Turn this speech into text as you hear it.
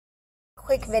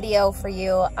quick video for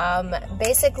you,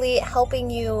 basically helping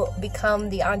you become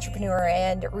the entrepreneur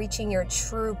and reaching your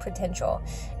true potential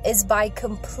is by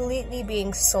completely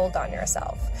being sold on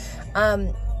yourself.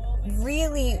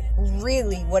 Really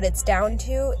what it's down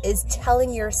to is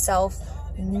telling yourself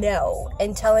no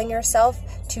and telling yourself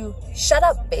to shut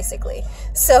up, basically.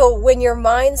 So when your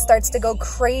mind starts to go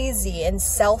crazy and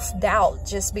self-doubt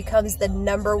just becomes the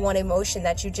 #1 emotion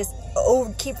that you just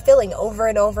keep feeling over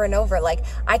and over and over, like,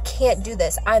 I can't do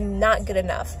this, I'm not good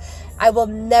enough, I will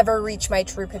never reach my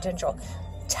true potential.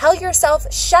 Tell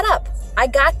yourself, shut up, I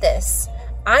got this,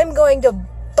 I'm going to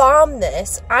bomb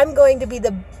this, I'm going to be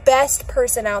the best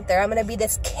person out there, I'm going to be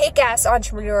this kick-ass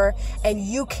entrepreneur and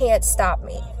you can't stop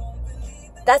me.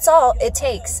 That's all it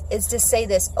takes, is to say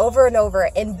this over and over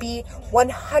and be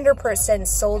 100%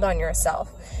 sold on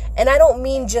yourself. And I don't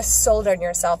mean just sold on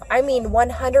yourself. I mean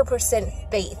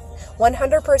 100% faith,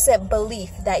 100%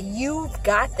 belief that you've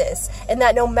got this, and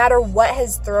that no matter what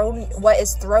is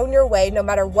thrown your way, no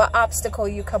matter what obstacle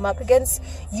you come up against,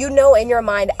 you know in your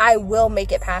mind, I will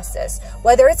make it past this.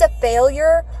 Whether it's a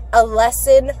failure, a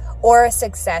lesson, or a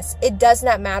success, it does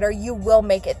not matter. You will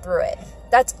make it through it.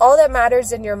 That's all that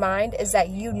matters in your mind, is that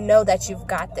you know that you've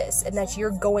got this and that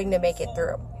you're going to make it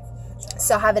through.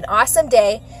 So have an awesome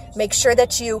day. Make sure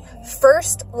that you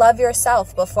first love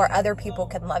yourself before other people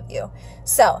can love you.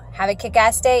 So have a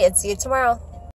kick-ass day and see you tomorrow.